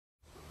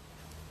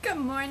Good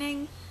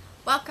morning.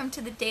 Welcome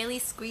to the Daily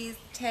Squeeze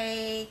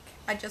Take.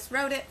 I just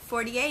wrote it,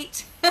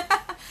 48.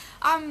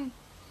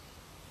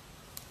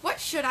 What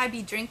should I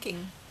be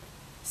drinking?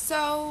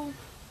 So,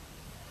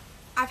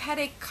 I've had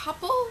a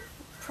couple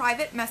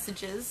private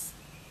messages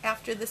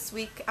after this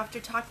week, after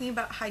talking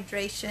about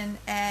hydration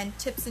and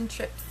tips and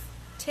tricks.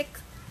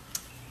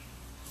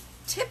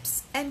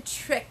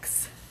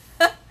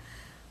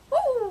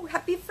 Woo!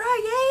 Happy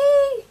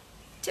Friday!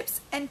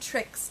 Tips and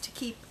tricks to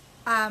keep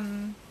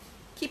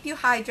you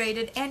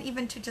hydrated and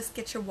even to just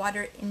get your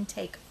water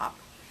intake up.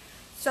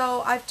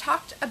 So I've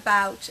talked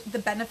about the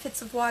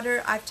benefits of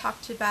water. I've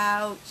talked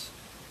about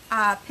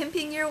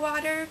pimping your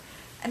water,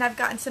 and I've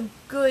gotten some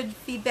good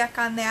feedback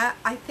on that.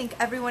 I think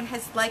everyone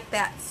has liked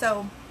that.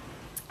 So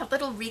a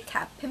little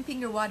recap.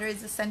 Pimping your water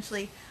is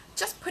essentially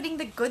just putting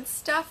the good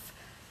stuff,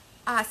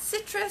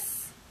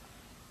 citrus.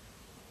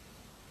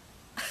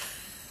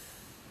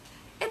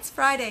 It's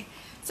Friday.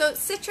 So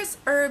citrus,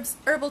 herbs,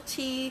 herbal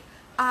tea,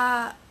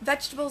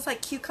 vegetables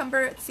like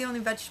cucumber. It's the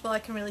only vegetable I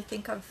can really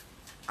think of.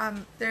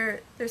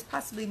 There's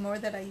possibly more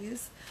that I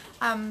use.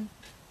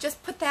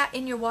 Just put that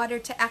in your water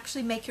to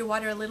actually make your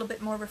water a little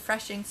bit more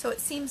refreshing, so it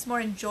seems more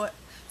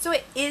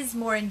it is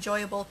more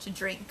enjoyable to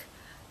drink.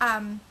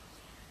 Pimping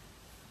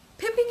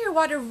your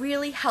water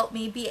really helped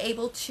me be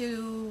able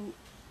to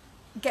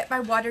get my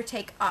water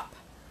intake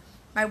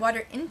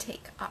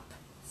up.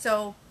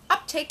 So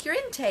uptake your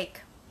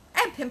intake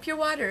and pimp your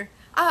water.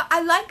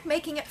 I like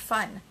making it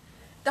fun.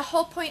 The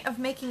whole point of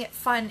making it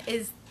fun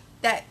is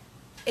that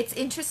it's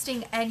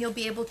interesting and you'll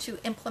be able to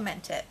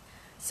implement it.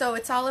 So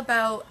it's all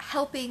about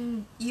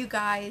helping you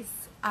guys,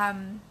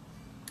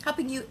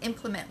 helping you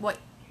implement what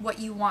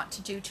you want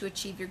to do to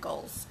achieve your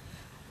goals.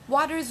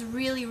 Water is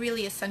really,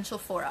 really essential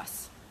for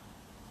us.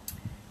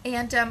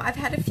 And I've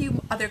had a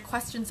few other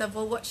questions of,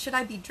 well, what should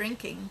I be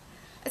drinking?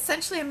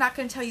 Essentially, I'm not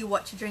going to tell you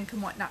what to drink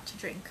and what not to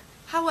drink.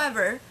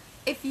 However,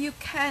 if you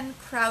can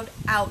crowd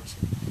out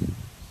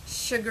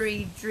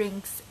sugary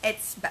drinks,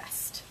 it's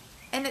best.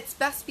 And it's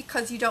best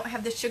because you don't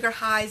have the sugar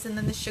highs and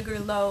then the sugar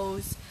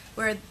lows,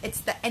 where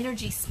it's the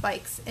energy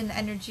spikes and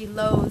energy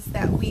lows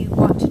that we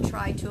want to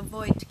try to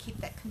avoid to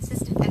keep that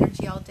consistent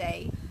energy all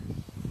day.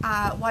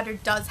 Water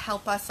does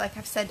help us, like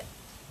I've said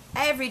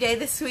every day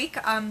this week,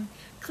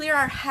 clear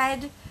our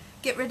head,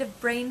 get rid of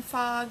brain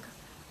fog.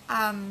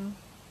 I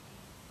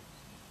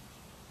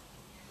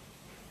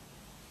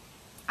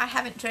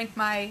haven't drank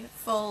my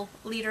full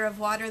liter of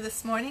water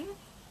this morning.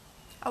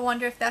 I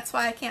wonder if that's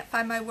why I can't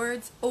find my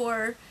words,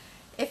 or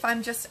if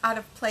I'm just out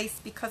of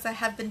place because I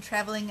have been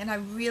traveling and I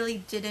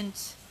really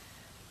didn't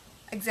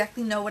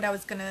exactly know what I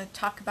was going to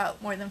talk about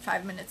more than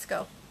 5 minutes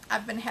ago.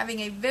 I've been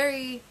having a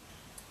very,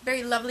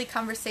 very lovely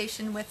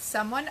conversation with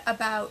someone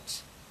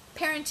about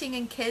parenting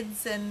and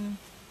kids, and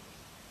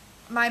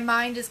my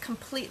mind is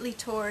completely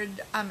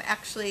toward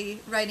actually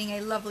writing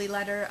a lovely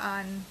letter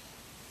on,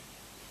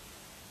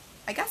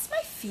 I guess,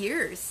 my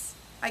fears.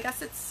 I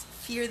guess it's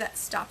fear that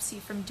stops you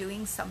from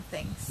doing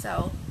something.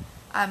 So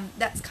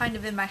that's kind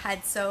of in my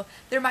head. So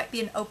there might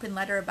be an open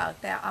letter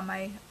about that on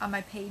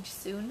my page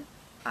soon.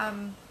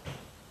 Yeah,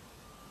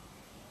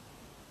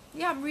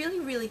 I'm really,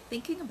 really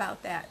thinking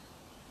about that.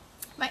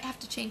 Might have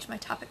to change my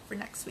topic for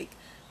next week,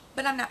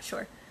 but I'm not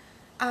sure.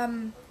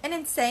 And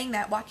in saying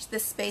that, watch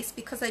this space,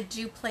 because I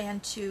do plan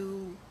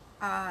to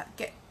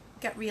get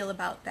real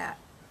about that.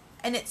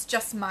 And it's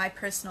just my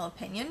personal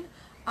opinion.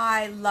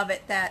 I love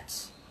it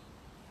that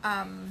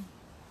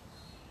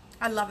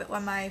I love it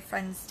when my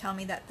friends tell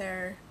me that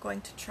they're going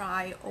to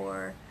try,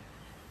 or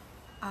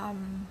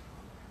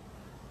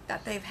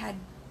that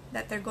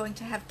they're going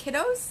to have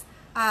kiddos.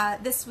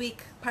 This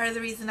week, part of the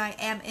reason I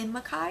am in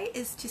Mackay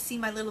is to see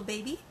my little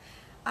baby.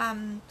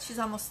 She's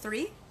almost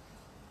 3.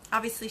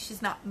 Obviously,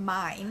 she's not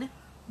mine,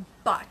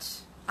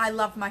 but I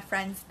love my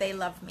friends. They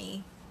love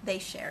me. They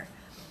share.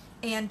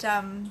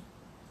 And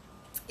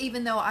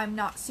even though I'm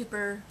not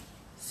super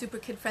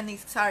kid friendly,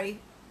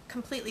 sorry,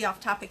 completely off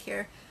topic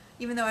here.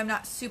 Even though I'm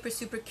not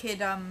super kid,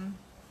 not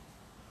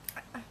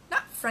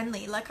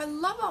friendly. Like I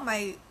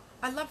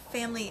love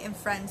family and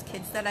friends,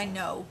 kids that I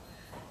know,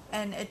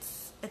 and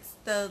it's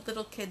the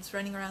little kids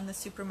running around the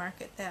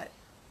supermarket that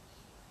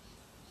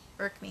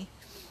irk me.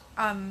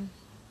 But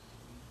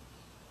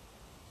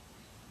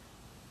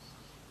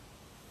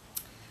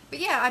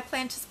yeah, I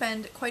plan to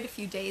spend quite a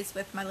few days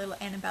with my little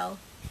Annabelle,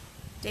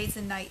 days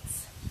and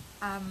nights,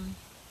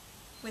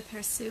 with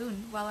her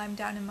soon while I'm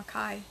down in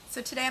Mackay.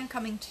 So today I'm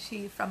coming to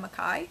you from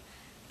Mackay,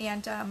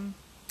 and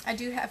I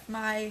do have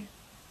my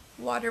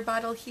water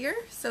bottle here.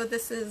 So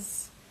this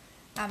is,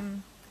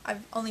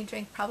 I've only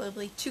drank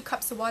probably 2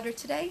 cups of water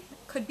today.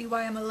 Could be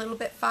why I'm a little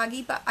bit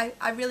foggy, but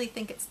I really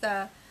think it's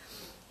the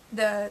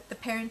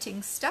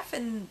parenting stuff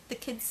and the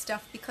kids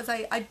stuff, because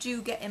I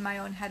do get in my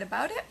own head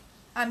about it.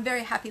 I'm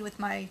very happy with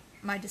my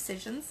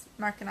decisions.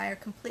 Mark and I are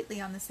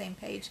completely on the same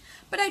page,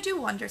 but I do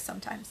wonder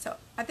sometimes, so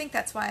I think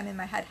that's why I'm in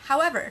my head.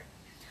 However,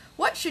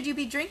 what should you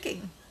be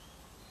drinking?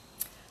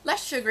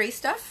 Less sugary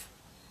stuff.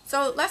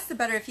 So less the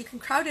better if you can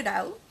crowd it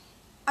out.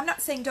 I'm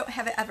not saying don't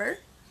have it ever.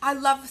 I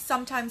love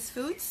sometimes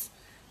foods.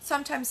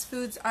 Sometimes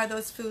foods are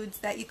those foods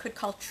that you could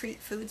call treat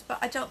foods, but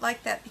I don't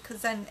like that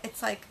because then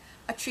it's like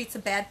a treat's a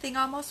bad thing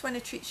almost, when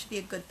a treat should be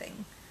a good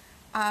thing.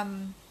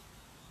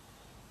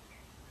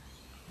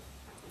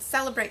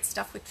 Celebrate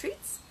stuff with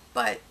treats,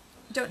 but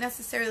don't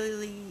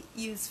necessarily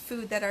use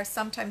food that are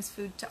sometimes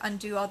food to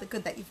undo all the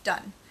good that you've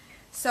done.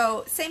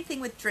 So same thing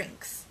with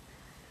drinks.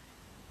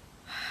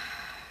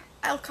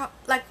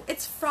 Like,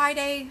 it's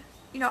Friday,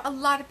 you know, a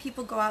lot of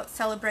people go out,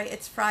 celebrate,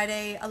 it's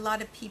Friday. A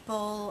lot of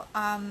people,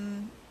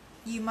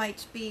 you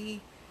might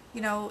be,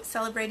 you know,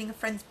 celebrating a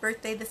friend's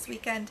birthday this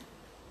weekend.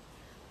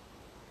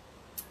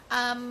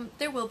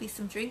 There will be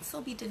some drinks,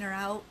 there'll be dinner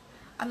out.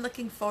 I'm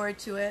looking forward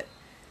to it.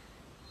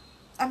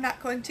 I'm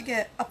not going to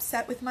get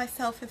upset with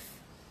myself if,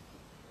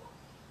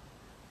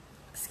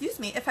 excuse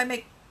me, if I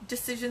make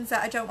decisions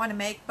that I don't want to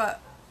make, but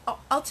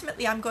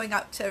ultimately I'm going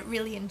out to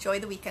really enjoy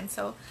the weekend,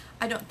 so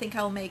I don't think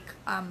I'll make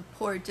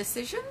poor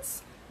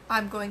decisions.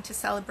 I'm going to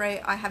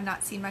celebrate. I have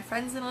not seen my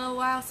friends in a little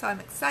while, so I'm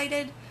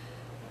excited.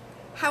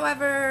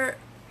 However,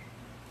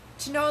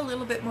 to know a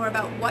little bit more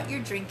about what you're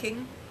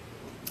drinking,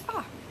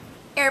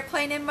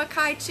 airplane in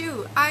Mackay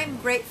too. I'm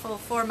grateful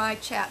for my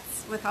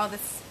chats with all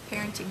this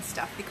parenting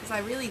stuff because I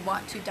really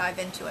want to dive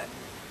into it,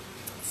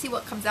 see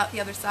what comes out the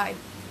other side.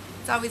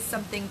 It's always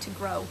something to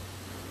grow,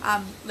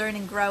 learn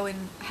and grow,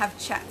 and have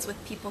chats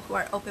with people who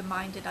are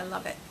open-minded. I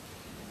love it.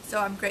 So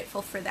I'm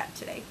grateful for that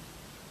today.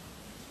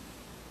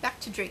 Back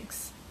to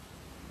drinks.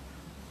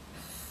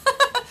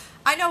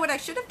 I know what I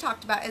should have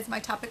talked about as my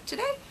topic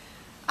today.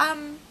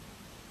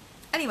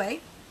 Anyway,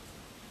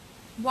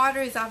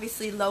 water is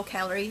obviously low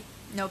calorie,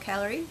 no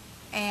calorie,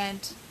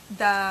 and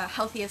the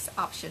healthiest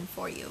option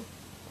for you.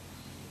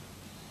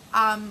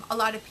 A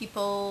lot of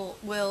people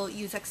will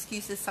use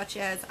excuses such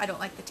as, I don't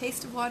like the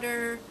taste of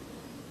water,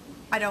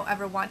 I don't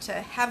ever want to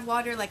have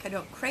water, like I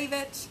don't crave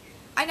it.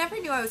 I never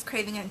knew I was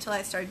craving it until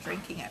I started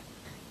drinking it.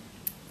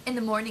 In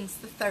the mornings,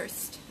 the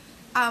thirst.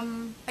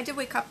 I did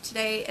wake up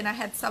today and I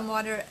had some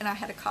water and I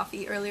had a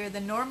coffee earlier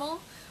than normal,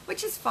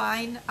 which is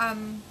fine.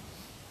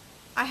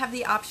 I have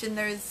the option,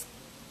 there's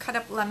cut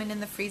up lemon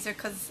in the freezer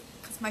because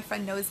my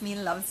friend knows me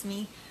and loves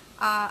me.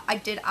 I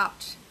did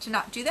opt to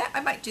not do that. I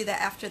might do that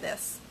after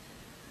this.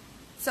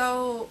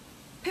 So,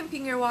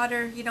 pimping your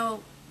water, you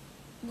know,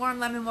 warm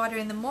lemon water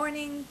in the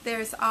morning.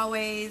 There's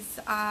always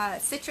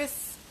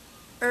citrus,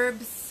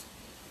 herbs,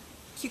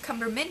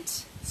 cucumber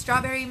mint,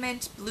 strawberry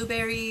mint,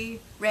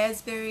 blueberry,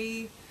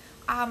 raspberry.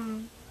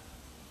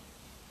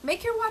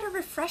 Make your water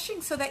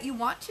refreshing so that you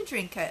want to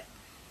drink it.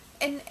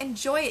 And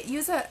enjoy it.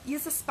 Use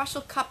a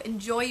special cup.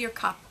 Enjoy your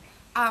cup.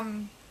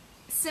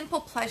 Simple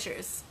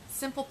pleasures.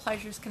 Simple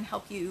pleasures can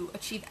help you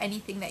achieve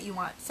anything that you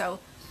want. So,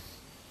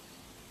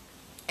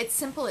 it's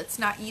simple, it's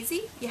not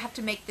easy. You have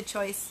to make the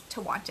choice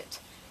to want it.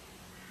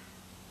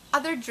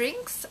 Other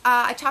drinks,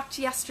 I talked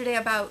yesterday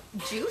about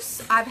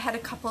juice. I've had a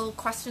couple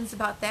questions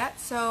about that.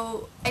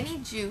 So any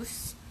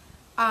juice,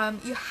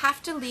 you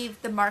have to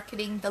leave the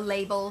marketing, the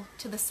label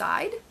to the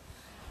side.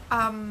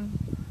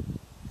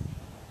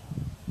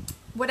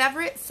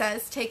 Whatever it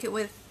says, take it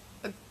with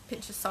a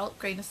pinch of salt,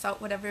 grain of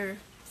salt, whatever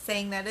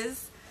saying that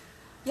is.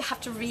 You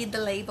have to read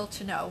the label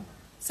to know.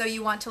 So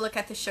you want to look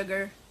at the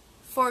sugar.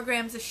 4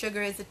 grams of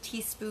sugar is a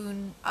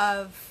teaspoon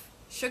of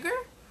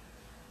sugar.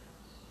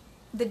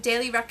 The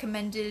daily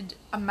recommended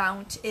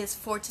amount is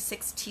 4 to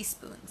 6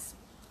 teaspoons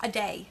a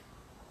day.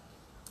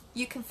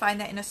 You can find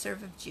that in a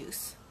serve of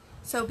juice.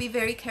 So be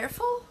very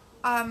careful.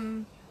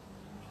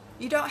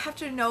 You don't have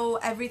to know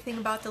everything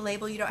about the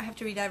label. You don't have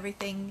to read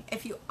everything.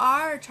 If you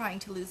are trying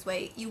to lose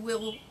weight, you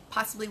will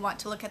possibly want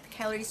to look at the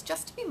calories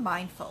just to be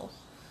mindful.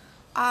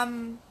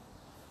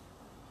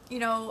 You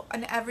know,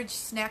 an average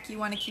snack you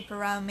want to keep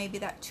around maybe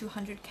that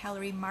 200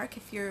 calorie mark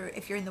if you're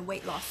in the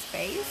weight loss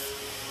phase.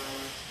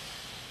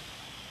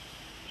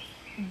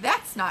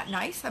 That's not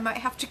nice. I might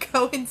have to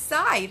go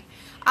inside.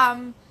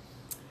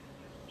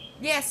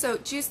 Yeah, so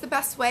juice the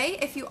best way.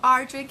 If you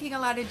are drinking a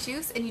lot of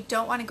juice and you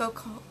don't want to go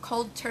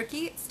cold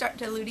turkey, start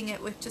diluting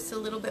it with just a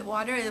little bit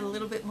water and a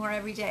little bit more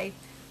every day.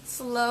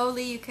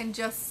 Slowly you can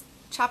just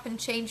chop and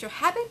change your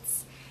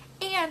habits,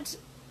 and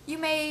you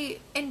may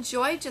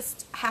enjoy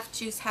just half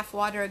juice, half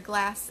water, a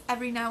glass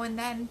every now and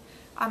then.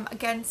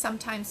 Again,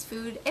 sometimes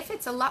food. If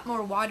it's a lot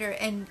more water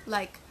and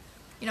like,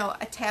 you know,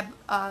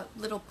 a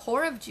little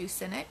pour of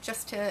juice in it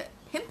just to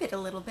pimp it a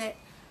little bit,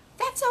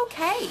 that's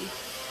okay.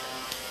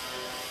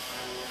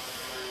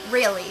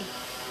 Really.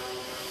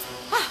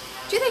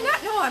 Do they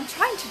not know I'm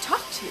trying to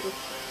talk to you?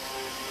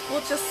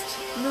 We'll just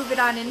move it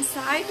on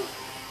inside.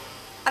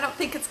 I don't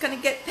think it's going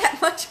to get that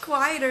much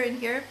quieter in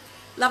here.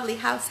 Lovely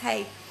house,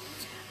 hey.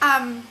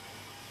 I'm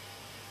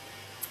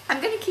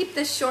going to keep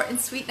this short and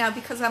sweet now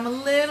because I'm a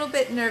little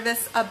bit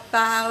nervous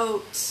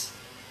about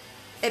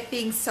it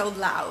being so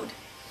loud.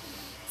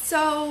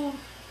 So,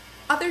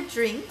 other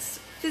drinks,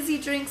 fizzy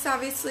drinks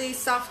obviously,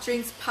 soft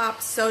drinks,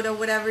 pop, soda,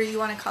 whatever you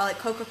want to call it,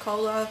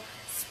 Coca-Cola,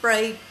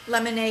 Sprite,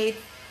 lemonade,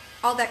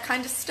 all that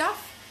kind of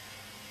stuff.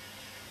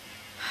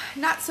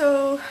 Not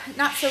so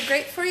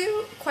great for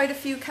you. Quite a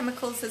few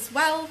chemicals as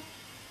well.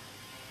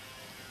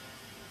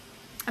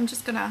 I'm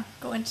just going to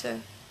go into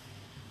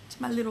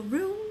to my little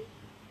room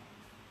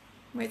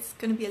where it's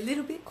going to be a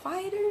little bit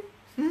quieter.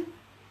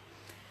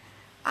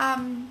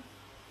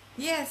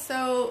 Yeah,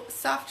 so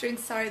soft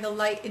drinks, sorry, the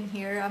light in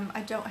here,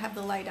 I don't have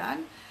the light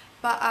on,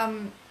 but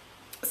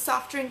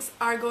soft drinks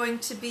are going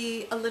to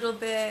be a little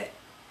bit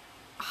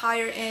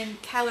higher in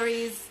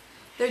calories.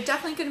 They're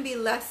definitely going to be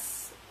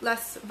less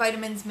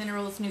vitamins,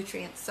 minerals,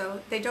 nutrients,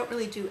 so they don't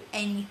really do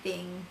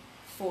anything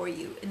for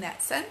you in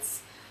that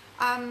sense.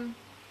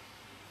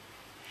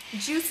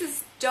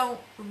 Juices don't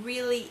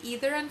really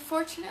either,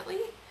 unfortunately.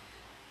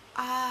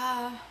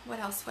 What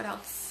else? What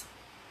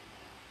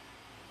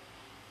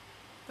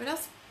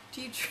else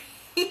do you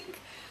drink?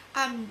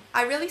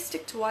 I really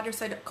stick to water,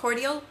 so I don't,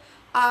 cordial.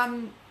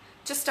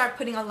 Just start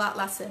putting a lot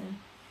less in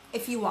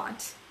if you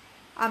want.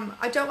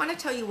 I don't want to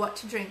tell you what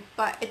to drink,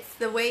 but it's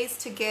the ways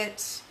to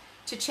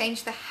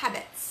change the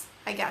habits,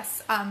 I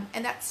guess.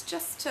 And that's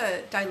just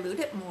to dilute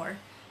it more.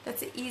 That's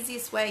the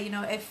easiest way, you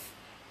know,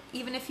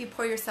 even if you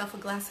pour yourself a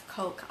glass of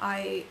Coke,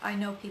 I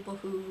know people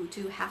who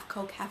do half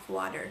Coke, half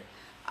water.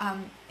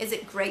 Is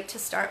it great to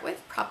start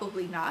with?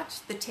 Probably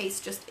not. The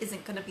taste just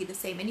isn't going to be the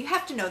same. And you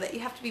have to know that. You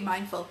have to be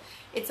mindful.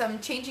 It's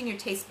changing your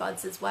taste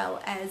buds as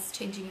well as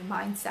changing your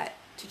mindset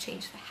to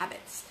change the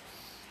habits.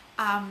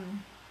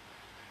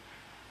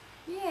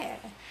 Yeah.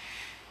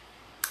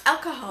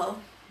 Alcohol.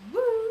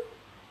 Woo!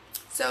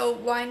 So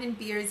wine and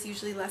beer is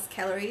usually less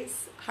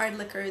calories. Hard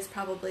liquor is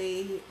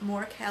probably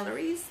more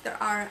calories. There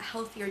are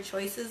healthier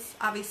choices.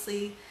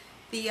 Obviously,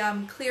 the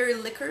clear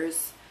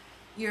liquors,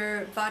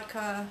 your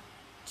vodka,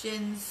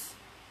 gins,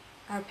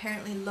 are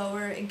apparently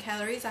lower in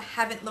calories. I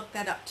haven't looked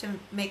that up to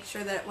make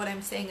sure that what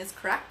I'm saying is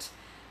correct,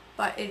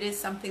 but it is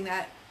something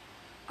that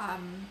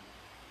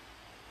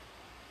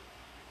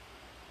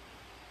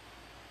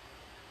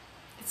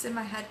it's in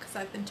my head because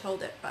I've been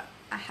told it, but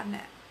I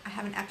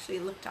haven't actually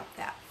looked up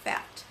that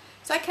fact.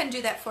 So I can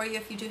do that for you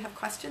if you do have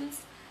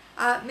questions.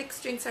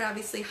 Mixed drinks are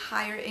obviously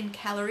higher in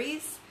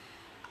calories.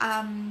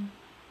 The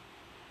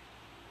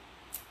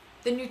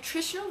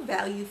nutritional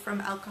value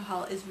from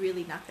alcohol is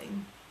really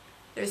nothing.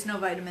 There's no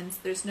vitamins,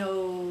 there's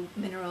no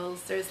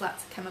minerals, there's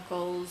lots of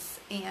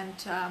chemicals, and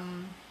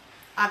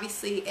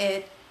obviously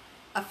it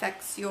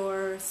affects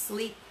your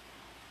sleep,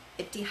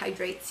 it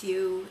dehydrates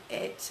you,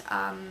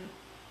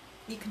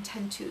 you can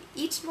tend to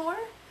eat more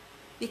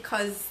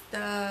because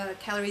the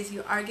calories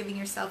you are giving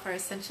yourself are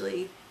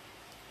essentially,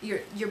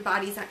 your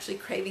body's actually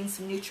craving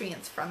some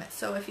nutrients from it.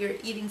 So if you're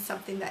eating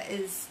something that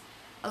is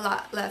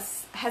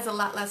has a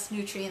lot less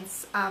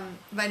nutrients,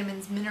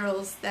 vitamins,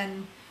 minerals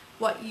than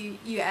what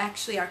you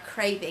actually are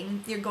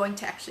craving, you're going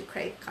to actually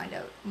crave kind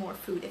of more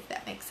food, if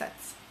that makes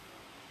sense.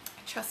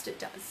 I trust it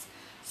does.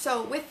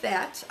 So with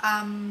that,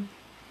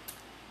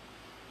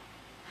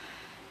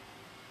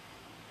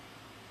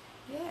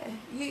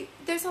 yeah,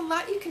 there's a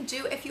lot you can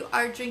do if you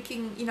are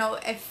drinking, you know,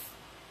 if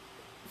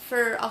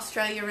for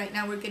Australia right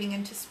now we're getting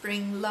into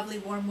spring, lovely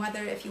warm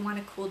weather. If you want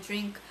a cool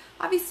drink,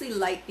 obviously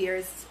light beer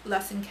is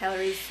less in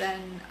calories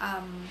than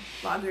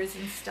lagers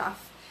and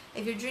stuff.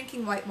 If you're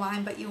drinking white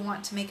wine but you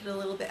want to make it a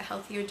little bit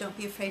healthier, don't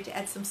be afraid to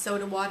add some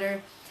soda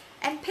water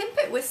and pimp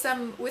it with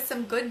some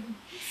good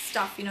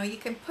stuff. You know, you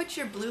can put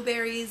your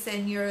blueberries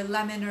and your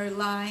lemon or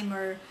lime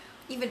or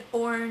even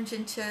orange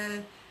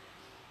into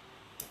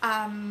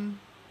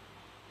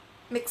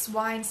mix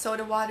wine,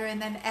 soda water, and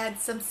then add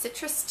some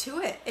citrus to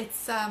it.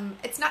 It's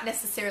not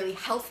necessarily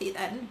healthy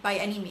then by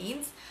any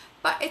means,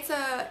 but it's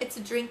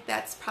a drink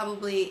that's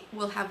probably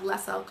will have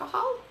less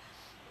alcohol.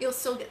 You'll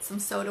still get some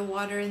soda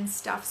water and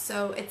stuff,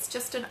 so it's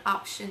just an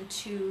option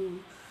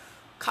to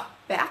cut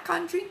back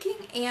on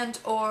drinking and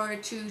or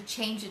to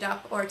change it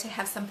up or to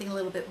have something a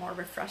little bit more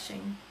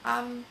refreshing.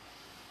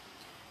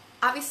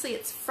 Obviously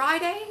it's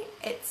Friday,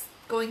 it's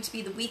going to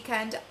be the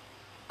weekend.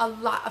 A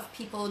lot of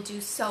people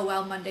do so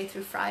well Monday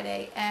through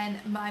Friday,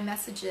 and my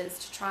message is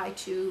to try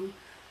to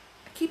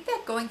keep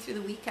that going through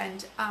the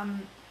weekend.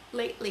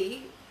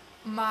 Lately,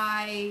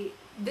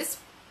 this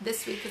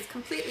week is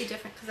completely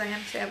different because I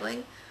am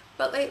traveling,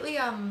 but lately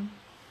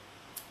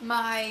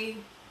my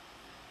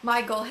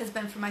goal has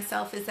been for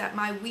myself is that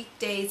my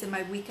weekdays and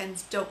my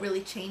weekends don't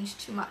really change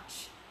too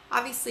much.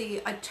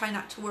 Obviously, I try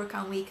not to work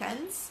on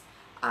weekends.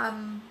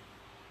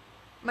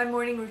 My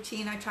morning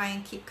routine I try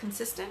and keep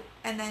consistent,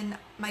 and then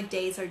my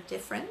days are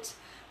different,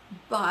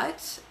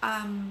 but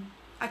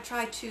I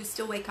try to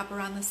still wake up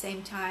around the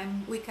same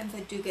time. Weekends I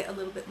do get a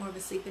little bit more of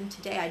a sleep in.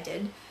 Today I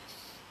did,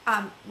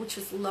 which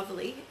was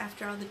lovely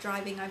after all the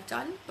driving I've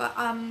done, but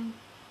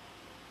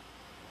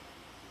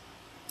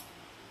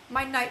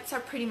my nights are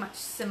pretty much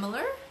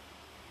similar.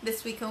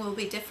 This weekend will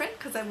be different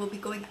because I will be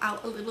going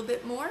out a little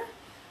bit more.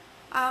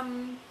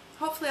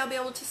 Hopefully I'll be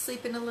able to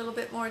sleep in a little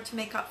bit more to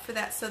make up for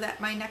that, so that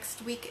my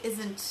next week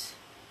isn't,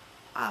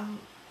 I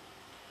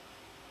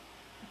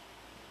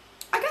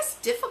guess,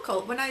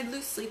 difficult. When I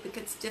lose sleep it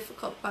gets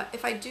difficult, but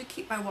if I do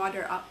keep my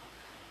water up,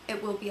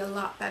 it will be a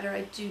lot better.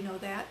 I do know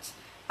that.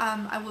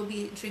 I will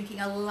be drinking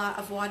a lot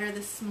of water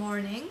this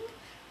morning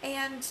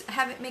and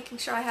making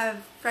sure I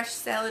have fresh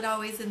salad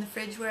always in the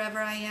fridge wherever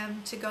I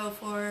am to go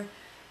for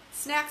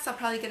snacks. I'll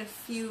probably get a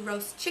few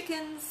roast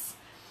chickens.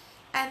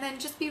 And then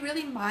just be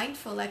really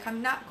mindful. Like,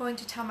 I'm not going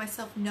to tell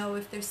myself no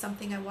if there's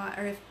something I want,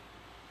 or if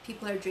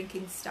people are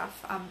drinking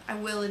stuff. I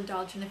will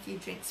indulge in a few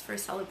drinks for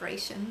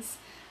celebrations.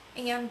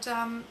 And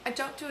I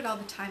don't do it all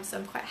the time, so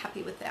I'm quite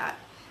happy with that.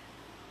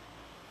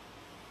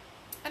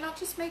 And I'll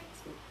just make,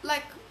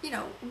 like,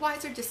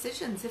 wiser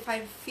decisions. If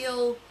I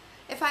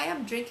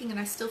am drinking and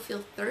I still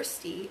feel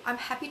thirsty, I'm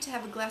happy to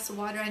have a glass of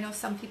water. I know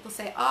some people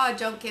say, oh,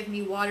 don't give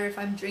me water if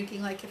I'm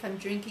drinking. Like, if I'm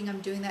drinking, I'm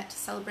doing that to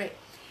celebrate.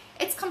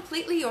 It's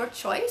completely your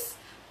choice,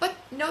 but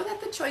know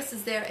that the choice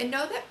is there, and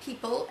know that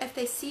people, if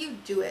they see you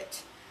do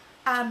it,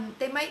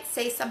 they might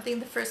say something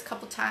the first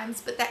couple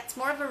times, but that's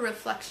more of a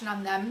reflection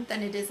on them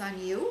than it is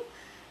on you.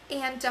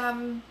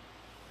 And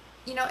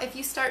if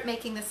you start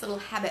making this little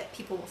habit,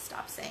 people will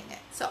stop saying it.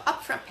 So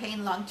upfront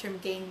pain, long-term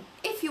gain,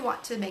 if you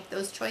want to make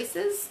those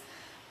choices.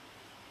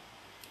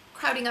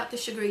 Crowding out the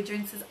sugary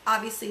drinks is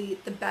obviously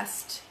the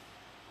best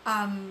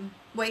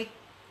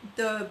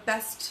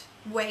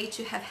way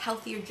to have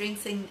healthier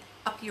drinks and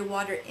up your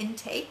water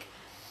intake.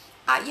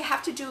 You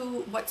have to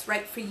do what's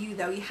right for you,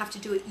 though. You have to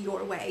do it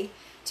your way.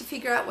 To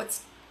figure out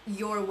what's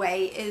your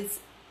way is,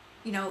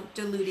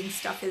 diluting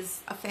stuff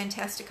is a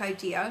fantastic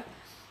idea.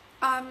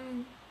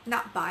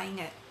 Not buying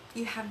it.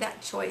 You have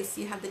that choice.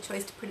 You have the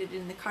choice to put it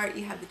in the cart.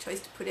 You have the choice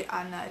to put it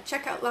on the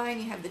checkout line.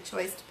 You have the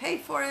choice to pay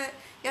for it.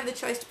 You have the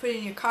choice to put it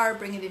in your car,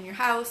 bring it in your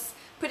house,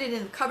 put it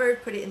in the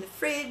cupboard, put it in the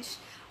fridge,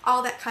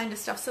 all that kind of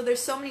stuff. So there's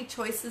so many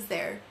choices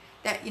there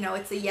that,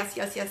 it's a yes,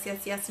 yes, yes,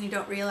 yes, yes, and you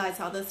don't realize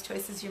all those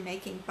choices you're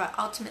making. But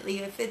ultimately,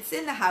 if it's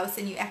in the house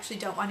and you actually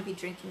don't want to be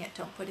drinking it,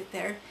 don't put it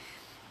there.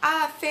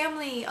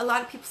 Family, a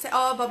lot of people say,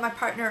 oh, but my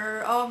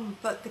partner, oh,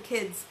 but the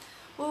kids.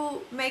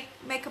 Well,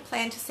 make a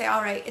plan to say,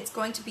 all right, it's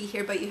going to be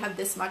here, but you have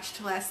this much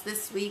to last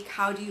this week.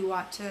 How do you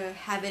want to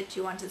have it?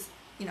 Do you want to,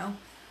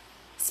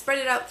 spread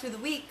it out through the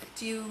week?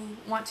 Do you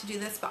want to do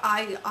this? But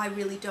I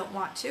really don't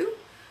want to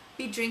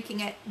be drinking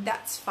it.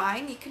 That's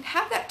fine. You can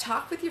have that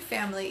talk with your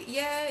family.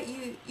 Yeah,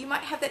 you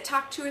might have that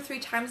talk 2 or 3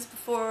 times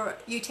before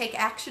you take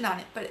action on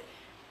it, but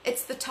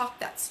it's the talk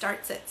that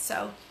starts it.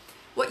 So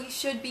what you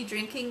should be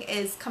drinking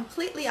is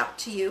completely up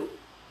to you.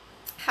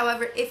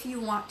 However, if you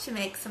want to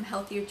make some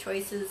healthier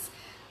choices,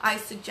 I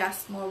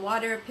suggest more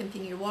water,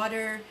 pimping your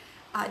water,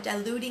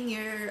 diluting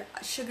your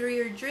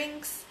sugarier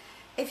drinks.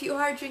 If you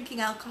are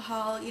drinking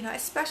alcohol,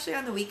 especially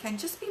on the weekend,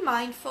 just be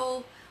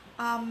mindful.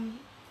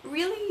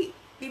 Really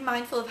be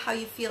mindful of how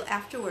you feel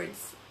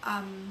afterwards.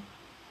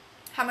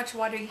 How much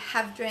water you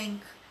have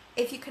drank.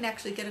 If you can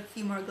actually get a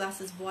few more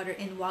glasses of water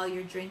in while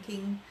you're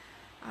drinking.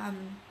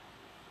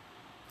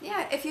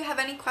 Yeah, if you have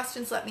any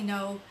questions, let me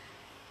know.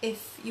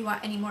 If you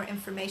want any more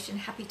information,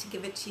 happy to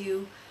give it to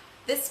you.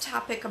 This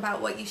topic about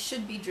what you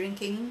should be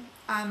drinking,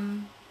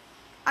 I'm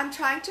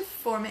trying to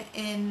form it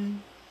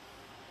in.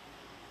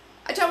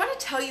 I don't want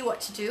to tell you what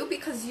to do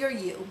because you're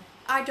you.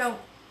 I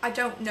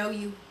don't know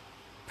you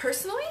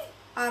personally.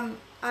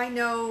 I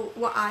know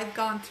what I've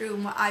gone through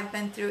and what I've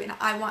been through, and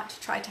I want to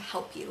try to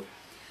help you.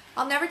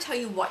 I'll never tell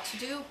you what to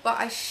do, but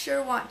I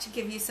sure want to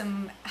give you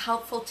some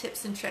helpful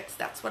tips and tricks.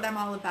 That's what I'm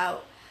all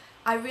about.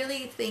 I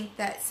really think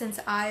that since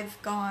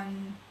I've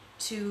gone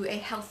to a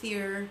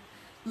healthier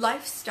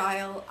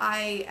lifestyle,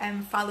 I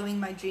am following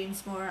my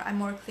dreams more. I'm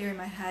more clear in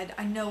my head.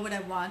 I know what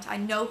I want. I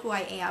know who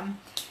I am.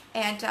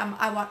 And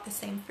I want the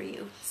same for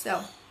you.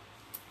 So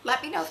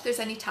let me know if there's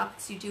any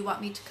topics you do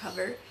want me to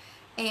cover.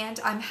 And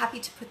I'm happy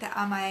to put that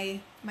on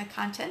my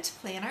content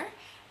planner.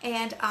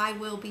 And I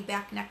will be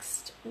back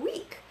next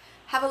week.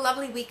 Have a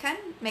lovely weekend.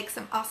 Make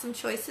some awesome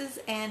choices.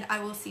 And I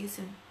will see you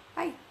soon.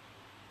 Bye.